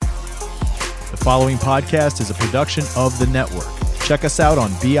following podcast is a production of the network. Check us out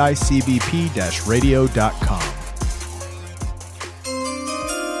on bicbp-radio.com.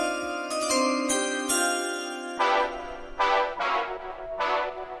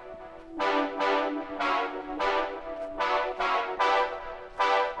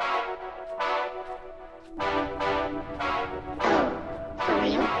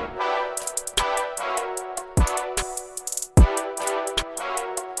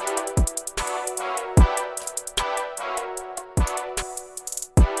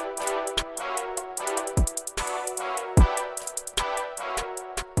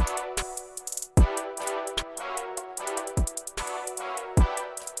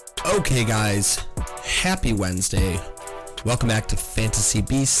 Okay guys, happy Wednesday. Welcome back to Fantasy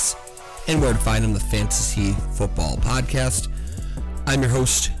Beasts and where to find them, the Fantasy Football Podcast. I'm your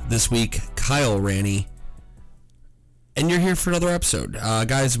host this week, Kyle Ranney, and you're here for another episode.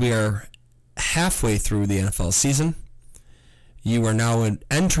 Guys, we are halfway through the NFL season. You are now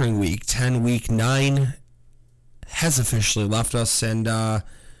entering week 10. Week 9 has officially left us, and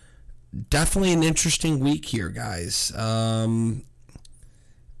definitely an interesting week here, guys.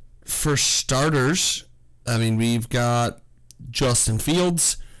 For starters, I mean, we've got Justin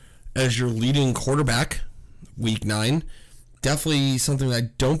Fields as your leading quarterback, week 9. Definitely something I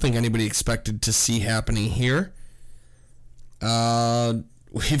don't think anybody expected to see happening here.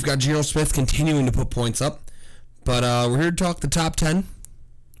 We've got Geno Smith continuing to put points up, but we're here to talk the top 10.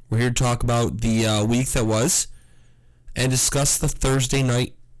 We're here to talk about the week that was and discuss the Thursday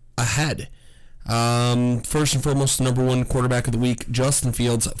night ahead. First and foremost, the number one quarterback of the week, Justin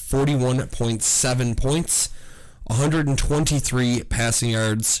Fields, 41.7 points, 123 passing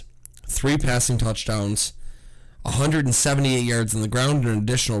yards, 3 passing touchdowns, 178 yards on the ground, and an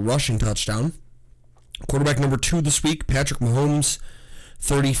additional rushing touchdown. Quarterback number 2 this week, Patrick Mahomes,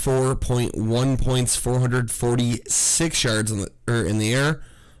 34.1 points, 446 yards in the air,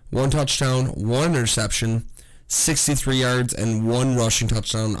 1 touchdown, 1 interception, 63 yards, and 1 rushing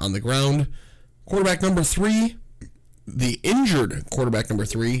touchdown on the ground. Quarterback number 3, the injured quarterback number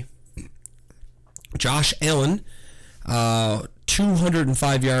 3, Josh Allen,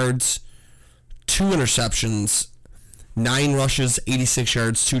 205 yards, 2 interceptions, 9 rushes, 86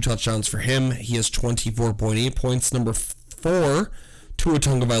 yards, 2 touchdowns for him. He has 24.8 points. Number 4, Tua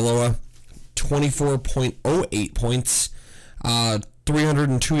Tagovailoa, 24.08 points,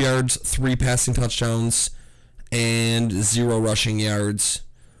 302 yards, 3 passing touchdowns, and 0 rushing yards.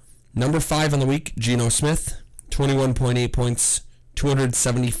 Number 5 on the week, Geno Smith, 21.8 points,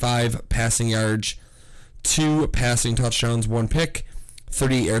 275 passing yards, 2 passing touchdowns, 1 pick,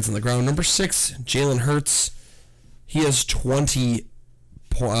 38 yards on the ground. Number 6, Jalen Hurts. He has 20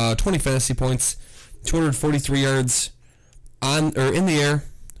 fantasy points, 243 yards in the air,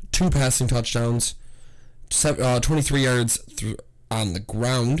 2 passing touchdowns, 23 yards on the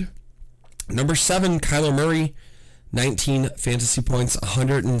ground. Number 7, Kyler Murray. 19 fantasy points,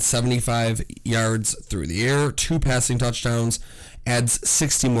 175 yards through the air, 2 passing touchdowns, adds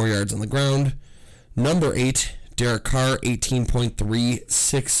 60 more yards on the ground. Number 8, Derek Carr,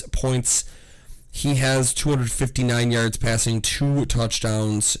 18.36 points. He has 259 yards passing, 2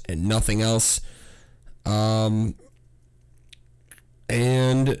 touchdowns, and nothing else. And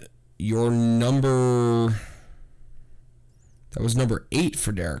your number 8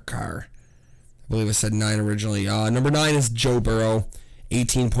 for Derek Carr. I believe I said 9 originally. Number 9 is Joe Burrow,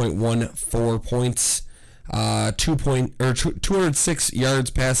 18.14 points, 206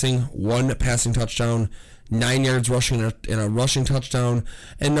 yards passing, 1 passing touchdown, 9 yards rushing and a rushing touchdown.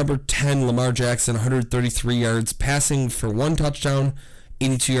 And number 10, Lamar Jackson, 133 yards passing for 1 touchdown,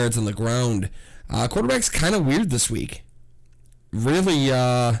 82 yards on the ground. Quarterback's kind of weird this week. Really,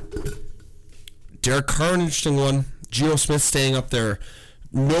 Derek Carr, an interesting one. Geno Smith staying up there.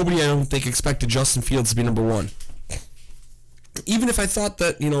 Nobody, I don't think, expected Justin Fields to be number 1. Even if I thought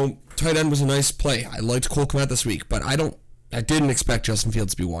that, tight end was a nice play. I liked Cole Kmet this week, but I didn't expect Justin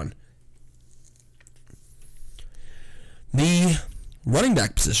Fields to be 1. The running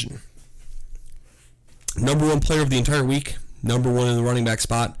back position. Number 1 player of the entire week. Number 1 in the running back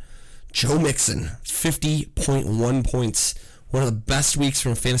spot. Joe Mixon, 50.1 points. One of the best weeks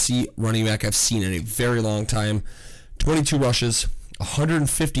from a fantasy running back I've seen in a very long time. 22 rushes,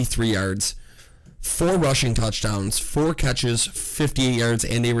 153 yards, 4 rushing touchdowns, 4 catches, 58 yards,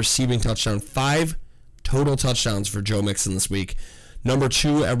 and a receiving touchdown. 5 total touchdowns for Joe Mixon this week. Number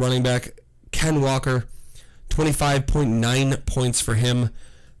 2 at running back, Ken Walker, 25.9 points for him,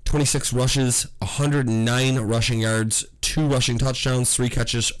 26 rushes, 109 rushing yards, 2 rushing touchdowns, 3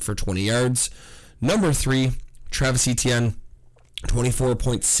 catches for 20 yards. Number 3, Travis Etienne,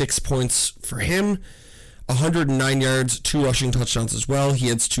 24.6 points for him. 109 yards, 2 rushing touchdowns as well. He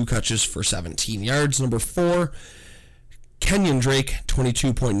had 2 catches for 17 yards. Number 4, Kenyon Drake,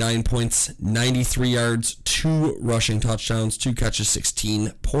 22.9 points, 93 yards, 2 rushing touchdowns, 2 catches,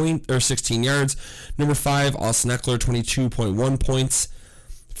 16 yards. Number 5, Austin Eckler, 22.1 points,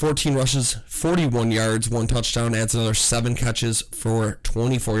 14 rushes, 41 yards, 1 touchdown, adds another 7 catches for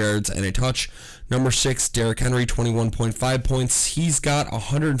 24 yards and a touch. Number 6, Derrick Henry, 21.5 points. He's got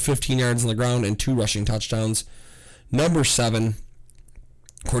 115 yards on the ground and 2 rushing touchdowns. Number 7,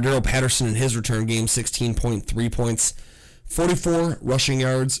 Cordero Patterson in his return game, 16.3 points, 44 rushing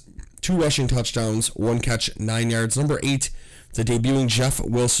yards, 2 rushing touchdowns, 1 catch, 9 yards. Number 8, the debuting Jeff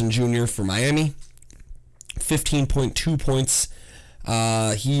Wilson Jr. for Miami, 15.2 points.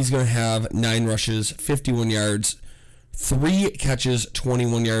 He's going to have 9 rushes, 51 yards, 3 catches,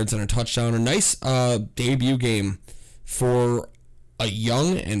 21 yards, and a touchdown. A nice debut game for a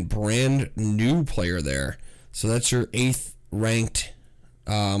young and brand new player there. So that's your 8th ranked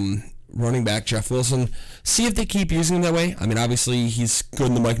running back, Jeff Wilson. See if they keep using him that way. I mean, obviously, he's good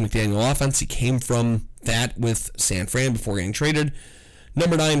in the Mike McDaniel offense. He came from that with San Fran before getting traded.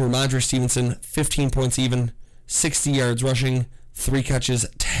 Number 9, Ramondre Stevenson, 15 points even, 60 yards rushing, 3 catches,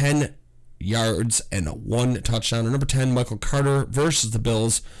 10 yards, and 1 touchdown. And number 10, Michael Carter versus the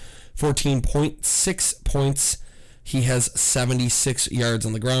Bills, 14.6 points. He has 76 yards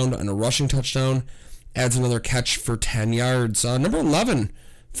on the ground and a rushing touchdown. Adds another catch for 10 yards. Number 11,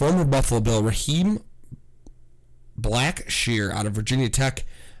 former Buffalo Bill, Raheem Blackshear out of Virginia Tech.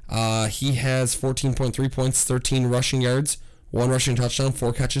 He has 14.3 points, 13 rushing yards, 1 rushing touchdown,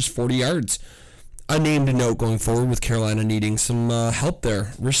 4 catches, 40 yards. A name to note going forward with Carolina needing some help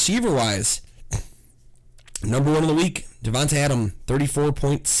there. Receiver-wise, number 1 of the week, Devontae Adams,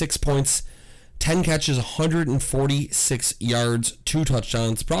 34.6 points, 10 catches, 146 yards, 2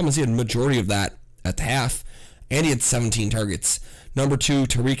 touchdowns. The problem is he had a majority of that at the half, and he had 17 targets. Number 2,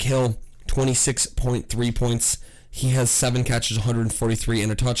 Tyreek Hill, 26.3 points. He has 7 catches, 143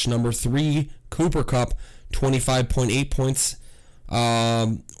 and a touch. Number 3, Cooper Kupp, 25.8 points.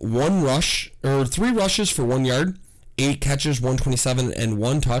 3 rushes for 1 yard, 8 catches, 127 and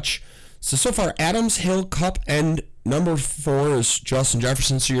 1 touch. So far, Adams, Hill, Kupp, and number 4 is Justin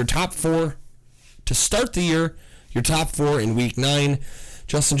Jefferson. So your top 4 to start the year, your top 4 in week 9.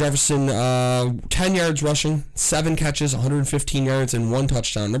 Justin Jefferson, 10 yards rushing, 7 catches, 115 yards, and 1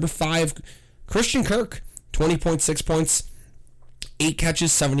 touchdown. Number 5, Christian Kirk, 20.6 points, 8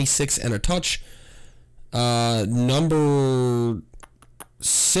 catches, 76 and a touch. Number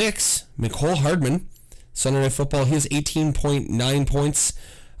 6, Mecole Hardman, Sunday Night Football. He has 18.9 points.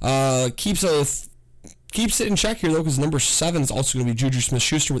 Keeps it in check here, though, because number 7 is also going to be Juju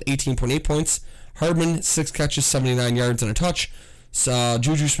Smith-Schuster with 18.8 points. Hardman, 6 catches, 79 yards, and a touch. So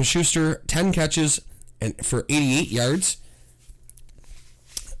Juju Smith-Schuster, 10 catches and for 88 yards.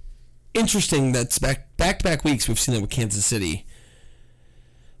 Interesting that's back-to-back weeks we've seen that with Kansas City.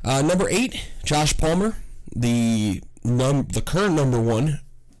 Number 8, Josh Palmer, the current number 1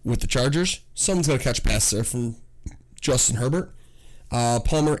 with the Chargers. Someone's going to catch pass there from Justin Herbert.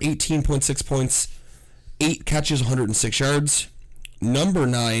 Palmer, 18.6 points, 8 catches, 106 yards. Number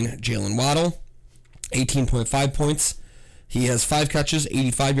 9, Jalen Waddle, 18.5 points. He has 5 catches,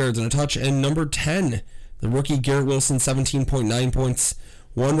 85 yards and a touch. And number 10, the rookie Garrett Wilson, 17.9 points,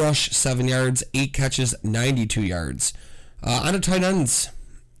 1 rush, 7 yards, 8 catches, 92 yards. On to tight ends.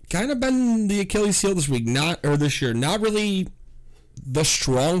 Kind of been the Achilles heel this year. Not really the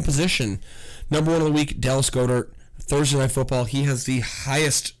strong position. Number 1 of the week, Dallas Goedert, Thursday Night Football. He has the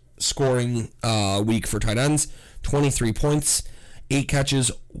highest scoring week for tight ends, 23 points, 8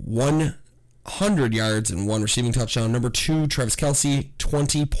 catches, 100 yards, and 1 receiving touchdown. Number 2, Travis Kelce,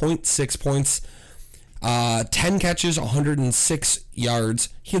 20.6 points, 10 catches, 106 yards.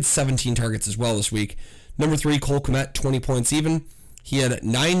 He had 17 targets as well this week. Number 3, Cole Kmet, 20 points even. He had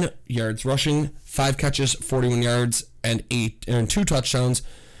 9 yards rushing, 5 catches, 41 yards, and 2 touchdowns.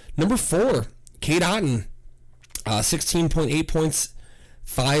 Number 4, Cade Otton, 16.8 points,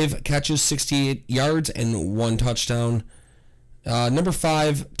 5 catches, 68 yards, and 1 touchdown. Number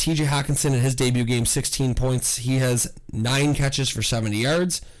 5, TJ Hockenson in his debut game, 16 points. He has 9 catches for 70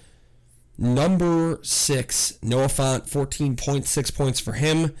 yards. Number 6, Noah Fant, 14.6 points for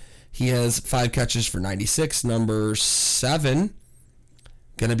him. He has 5 catches for 96. Number 7,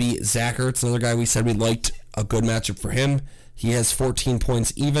 going to be Zach Ertz, another guy we said we liked, a good matchup for him. He has 14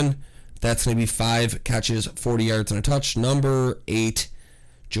 points even. That's going to be 5 catches, 40 yards, and a touch. Number 8,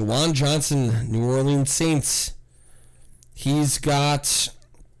 Juwan Johnson, New Orleans Saints. He's got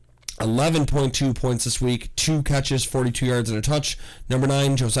 11.2 points this week, 2 catches, 42 yards, and a touch. Number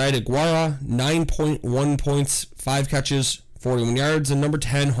 9, Josiah DeGuara, 9.1 points, 5 catches, 41 yards. And number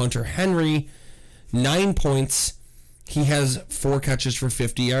 10, Hunter Henry, 9 points. He has 4 catches for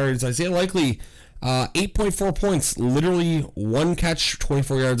 50 yards. Isaiah Likely, 8.4 points, literally 1 catch,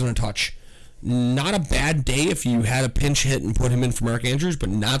 24 yards, and a touch. Not a bad day if you had a pinch hit and put him in for Mark Andrews, but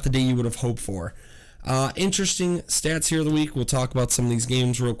not the day you would have hoped for. Interesting stats here of the week. We'll talk about some of these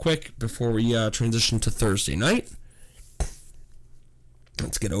games real quick before we transition to Thursday night.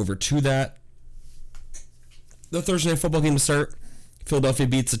 Let's get over to that. The Thursday night football game to start. Philadelphia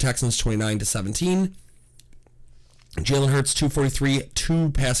beats the Texans 29-17. Jalen Hurts 243, 2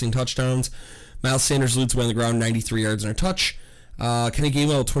 passing touchdowns. Miles Sanders leads away on the ground, 93 yards and a touch. Kenny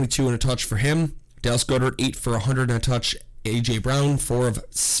Gainwell 22 and a touch for him. Dallas Goedert 8 for 100 and a touch. A.J. Brown 4 of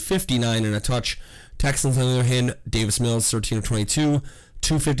 59 and a touch. Texans, on the other hand, Davis Mills, 13 of 22,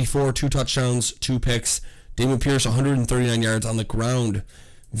 254, 2 touchdowns, 2 picks. Damon Pierce, 139 yards on the ground.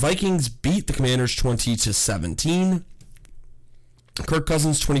 Vikings beat the Commanders 20-17. Kirk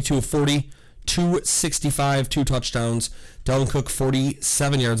Cousins, 22 of 40, 265, 2 touchdowns. Dalvin Cook,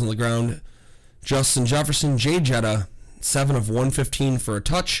 47 yards on the ground. Justin Jefferson, Jay Jetta, 7 of 115 for a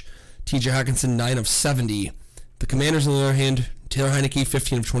touch. T.J. Hockenson, 9 of 70. The Commanders, on the other hand, Taylor Heineke,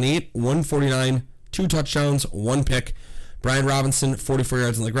 15 of 28, 149, 2 touchdowns, 1 pick. Brian Robinson, 44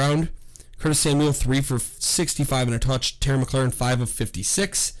 yards on the ground. Curtis Samuel, 3 for 65 and a touch. Terry McLaurin, 5 of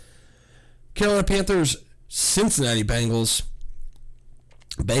 56. Carolina Panthers, Cincinnati Bengals.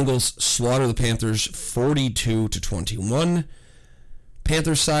 Bengals slaughter the Panthers 42-21.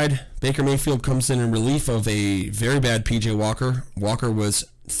 Panthers side, Baker Mayfield comes in relief of a very bad P.J. Walker. Walker was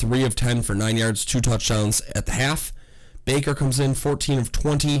 3 of 10 for 9 yards, 2 touchdowns at the half. Baker comes in 14 of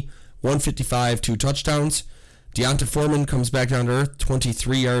 20, 155, 2 touchdowns. Deonta Foreman comes back down to earth,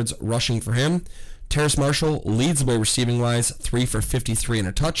 23 yards rushing for him. Terrace Marshall leads the way receiving-wise, 3 for 53 and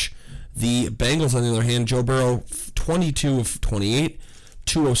a touch. The Bengals, on the other hand, Joe Burrow, 22 of 28,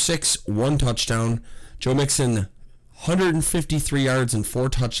 206, 1 touchdown. Joe Mixon, 153 yards and 4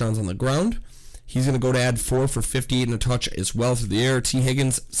 touchdowns on the ground. He's going to go to add 4 for 58 and a touch as well through the air. T.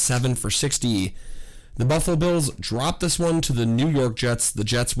 Higgins, 7 for 60. The Buffalo Bills drop this one to the New York Jets. The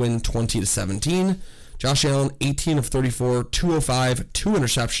Jets win 20-17. Josh Allen, 18 of 34, 205, 2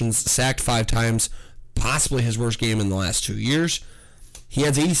 interceptions, sacked 5 times, possibly his worst game in the last 2 years. He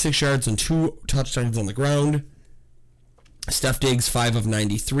has 86 yards and 2 touchdowns on the ground. Steph Diggs, 5 of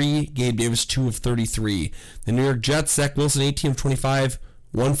 93. Gabe Davis, 2 of 33. The New York Jets, Zach Wilson, 18 of 25,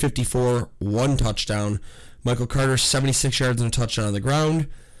 154, 1 touchdown. Michael Carter, 76 yards and a touchdown on the ground.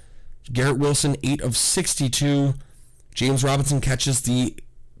 Garrett Wilson, 8 of 62. James Robinson catches the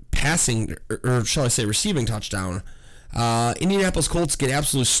passing, or shall I say receiving touchdown. Indianapolis Colts get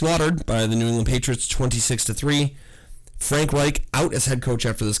absolutely slaughtered by the New England Patriots, 26-3. Frank Reich out as head coach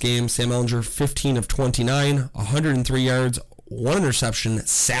after this game. Sam Ehlinger, 15 of 29, 103 yards, 1 interception,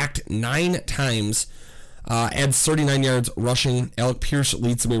 sacked 9 times, adds 39 yards rushing. Alec Pierce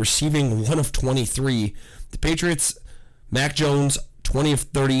leads the way receiving, 1 of 23. The Patriots, Mac Jones, 20 of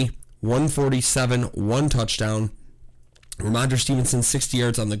 30, 147, 1 touchdown. Ramondre Stevenson, 60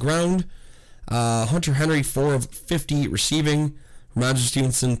 yards on the ground. Hunter Henry, 4 of 50 receiving. Ramondre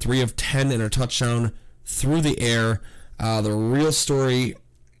Stevenson, 3 of 10 and a touchdown through the air. The real story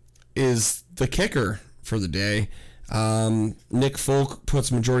is the kicker for the day. Nick Folk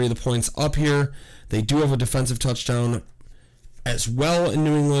puts majority of the points up here. They do have a defensive touchdown as well in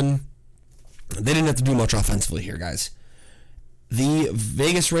New England. They didn't have to do much offensively here, guys. The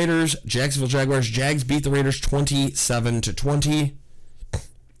Vegas Raiders, Jacksonville Jaguars. Jags beat the Raiders 27-20.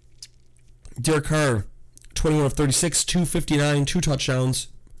 Derek Carr, 21 of 36, 259, 2 touchdowns.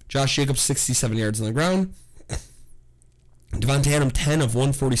 Josh Jacobs, 67 yards on the ground. Devontae Adams, 10 of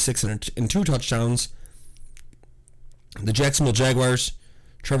 146 and 2 touchdowns. The Jacksonville Jaguars,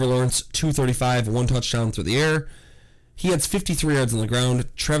 Trevor Lawrence, 235, 1 touchdown through the air. He has 53 yards on the ground.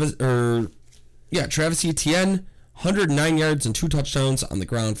 Travis Etienne, 109 yards and 2 touchdowns on the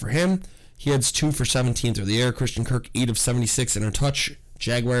ground for him. He has 2 for 17 through the air. Christian Kirk, 8 of 76 and a touch.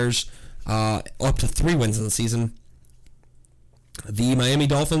 Jaguars up to 3 wins in the season. The Miami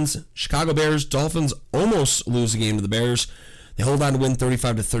Dolphins, Chicago Bears. Dolphins almost lose the game to the Bears. They hold on to win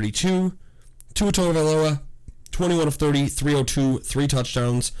 35-32. Tua Tagovailoa, 21 of 30, 302, 3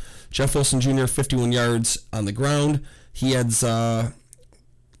 touchdowns. Jeff Wilson Jr., 51 yards on the ground. He has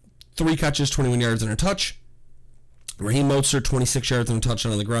 3 catches, 21 yards and a touch. Raheem Mostert, 26 yards and a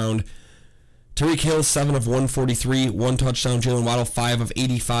touchdown on the ground. Tyreek Hill, 7 of 143, 1 touchdown. Jalen Waddle, 5 of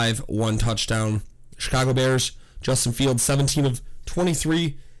 85, 1 touchdown. Chicago Bears, Justin Fields, 17 of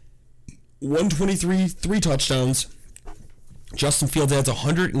 23, 123, 3 touchdowns. Justin Fields adds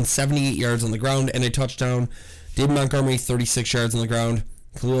 178 yards on the ground and a touchdown. David Montgomery, 36 yards on the ground.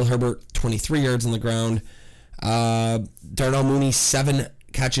 Khalil Herbert, 23 yards on the ground. Darnell Mooney, 7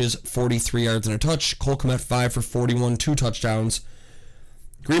 catches, 43 yards and a touch. Cole Kmet, 5 for 41, 2 touchdowns.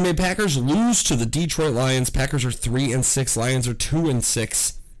 Green Bay Packers lose to the Detroit Lions. Packers are 3-6. Lions are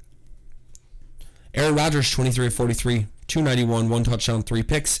 2-6. Aaron Rodgers, 23 of 43, 291, 1 touchdown, 3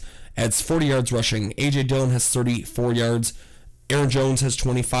 picks. Adds 40 yards rushing. A.J. Dillon has 34 yards. Aaron Jones has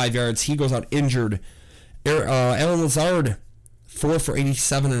 25 yards. He goes out injured. Allen Lazard, 4 for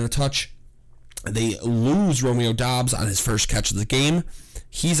 87 and a touch. They lose Romeo Doubs on his first catch of the game.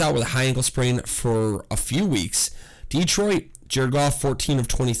 He's out with a high ankle sprain for a few weeks. Detroit, Jared Goff, 14 of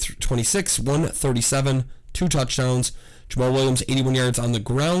 26, 137, 2 touchdowns. Jamal Williams, 81 yards on the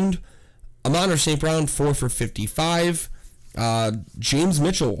ground. Amon-Ra St. Brown, 4 for 55. James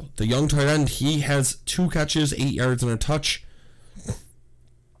Mitchell, the young tight end, he has 2 catches, 8 yards and a touch.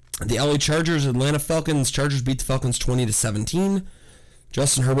 The LA Chargers, Atlanta Falcons. Chargers beat the Falcons 20-17.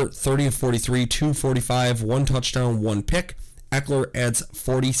 Justin Herbert, 30 of 43, 245, 1 touchdown, 1 pick. Eckler adds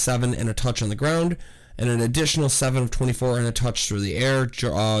 47 and a touch on the ground, and an additional 7 of 24 and a touch through the air.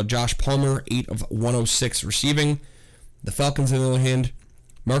 Josh Palmer, 8 of 106 receiving. The Falcons, on the other hand,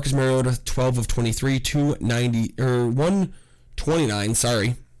 Marcus Mariota, 12 of 23, 129,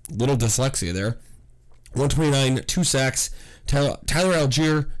 sorry, little dyslexia there. 129, 2 sacks. Tyler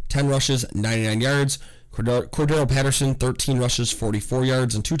Algier, 10 rushes, 99 yards. Cordero Patterson, 13 rushes, 44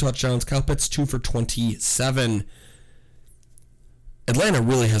 yards, and 2 touchdowns. Kyle Pitts, 2 for 27. Atlanta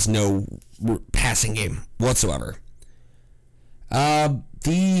really has no passing game whatsoever.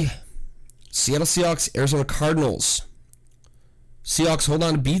 The Seattle Seahawks, Arizona Cardinals. Seahawks hold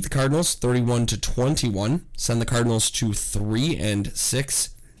on to beat the Cardinals 31-21. Send the Cardinals to 3-6.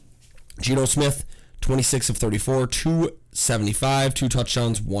 Geno Smith, 26 of 34, 275, 2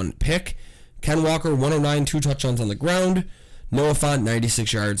 touchdowns, 1 pick. Ken Walker, 109, 2 touchdowns on the ground. Noah Fant,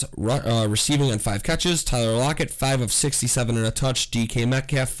 96 yards receiving on 5 catches. Tyler Lockett, 5 of 67 and a touch. DK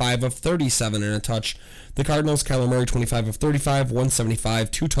Metcalf, 5 of 37 and a touch. The Cardinals, Kyler Murray, 25 of 35, 175,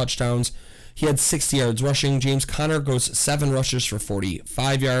 2 touchdowns. He had 60 yards rushing. James Conner goes 7 rushes for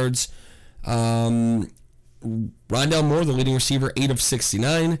 45 yards. Rondale Moore, the leading receiver, 8 of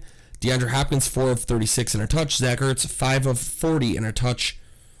 69. DeAndre Hopkins, 4 of 36 and a touch. Zach Ertz, 5 of 40 and a touch.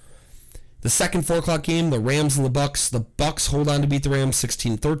 The second 4 o'clock game, the Rams and the Bucks. The Bucks hold on to beat the Rams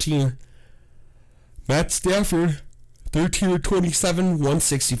 16-13. Matt Stafford, 13 of 27,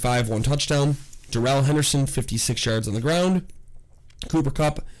 165, 1 touchdown. Darrell Henderson, 56 yards on the ground. Cooper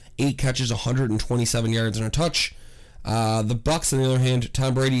Kupp, 8 catches, 127 yards and a touch. The Bucks, on the other hand,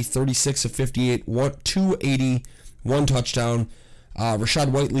 Tom Brady, 36 of 58, 280, 1 touchdown.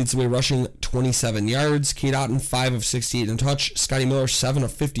 Rashad White leads the way rushing, 27 yards. Cade Otton, 5 of 68 and a touch. Scotty Miller, 7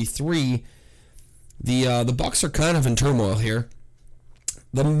 of 53. The Bucks are kind of in turmoil here.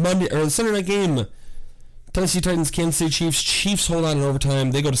 The Sunday night game, Tennessee Titans, Kansas City Chiefs. Chiefs hold on in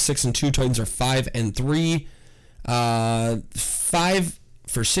overtime. They go to 6-2. Titans are 5-3. 5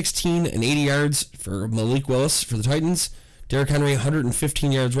 for 16 and 80 yards for Malik Willis for the Titans. Derrick Henry,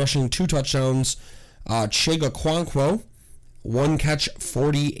 115 yards rushing, 2 touchdowns. Chega Okonkwo, 1 catch,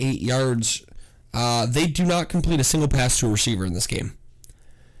 48 yards. They do not complete a single pass to a receiver in this game.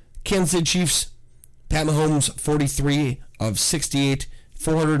 Kansas City Chiefs, Pat Mahomes, 43 of 68,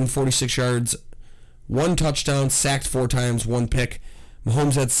 446 yards, 1 touchdown, sacked 4 times, 1 pick.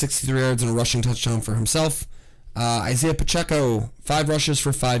 Mahomes had 63 yards and a rushing touchdown for himself. Isaiah Pacheco, 5 rushes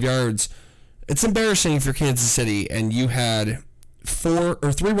for 5 yards. It's embarrassing if you're Kansas City and you had 3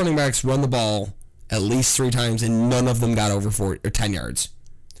 running backs run the ball at least 3 times and none of them got over 10 yards.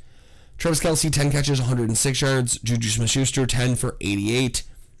 Travis Kelce, 10 catches, 106 yards. Juju Smith-Schuster, 10 for 88.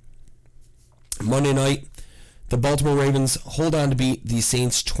 Monday night, the Baltimore Ravens hold on to beat the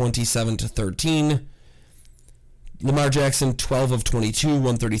Saints 27-13. Lamar Jackson, 12 of 22,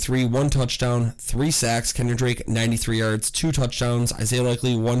 133, 1 touchdown, 3 sacks. Kenyon Drake, 93 yards, 2 touchdowns. Isaiah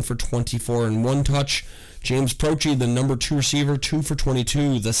Likely, 1 for 24 and 1 touch. James Proche, the number 2 receiver, 2 for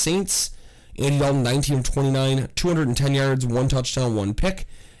 22. The Saints, Andy Dalton, 19 of 29, 210 yards, 1 touchdown, 1 pick.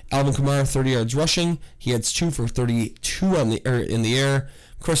 Alvin Kamara, 30 yards rushing. He has 2 for 32 in the air.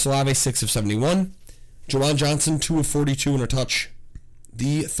 Chris Olave, 6 of 71. Jawan Johnson, 2 of 42 and a touch.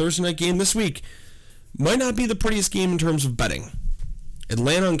 The Thursday night game this week might not be the prettiest game in terms of betting.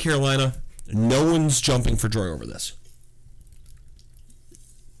 Atlanta and Carolina, no one's jumping for joy over this.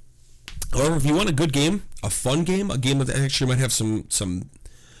 However, if you want a good game, a fun game, a game that actually might have some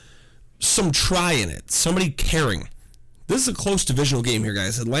try in it, somebody caring, This is a close divisional game here,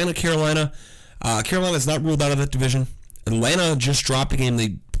 guys. Atlanta, Carolina. Carolina's not ruled out of that division. Atlanta just dropped a game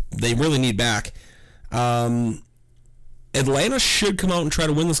they really need back. Atlanta should come out and try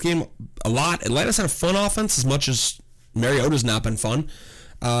to win this game a lot. Atlanta's had a fun offense as much as Mariota's not been fun.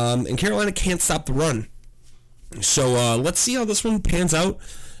 And Carolina can't stop the run. So let's see how this one pans out.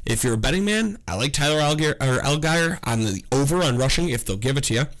 If you're a betting man, I like Tyler Allgeier on the over on rushing if they'll give it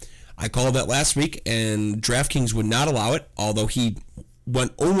to you. I called that last week, and DraftKings would not allow it, although he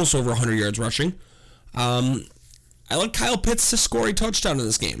went almost over 100 yards rushing. I like Kyle Pitts to score a touchdown in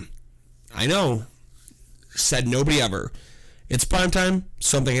this game. I know. Said nobody ever. It's prime time.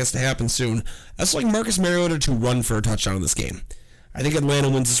 Something has to happen soon. I also like Marcus Mariota to run for a touchdown in this game. I think Atlanta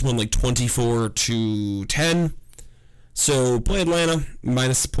wins this one like 24-10. So play Atlanta,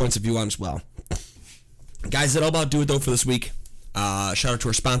 minus the points if you want as well. Guys, that'll about do it though for this week. Shout out to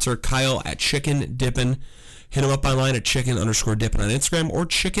our sponsor, Kyle at Chicken Dippin'. Hit him up online at chicken_dippin' on Instagram or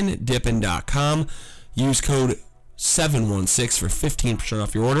chickendippin.com. Use code 716 for 15%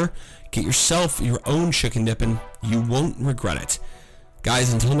 off your order. Get yourself your own chicken dippin'. You won't regret it.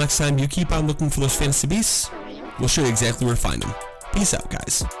 Guys, until next time, you keep on looking for those fantasy beasts. We'll show you exactly where to find them. Peace out,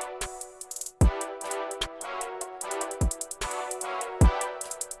 guys.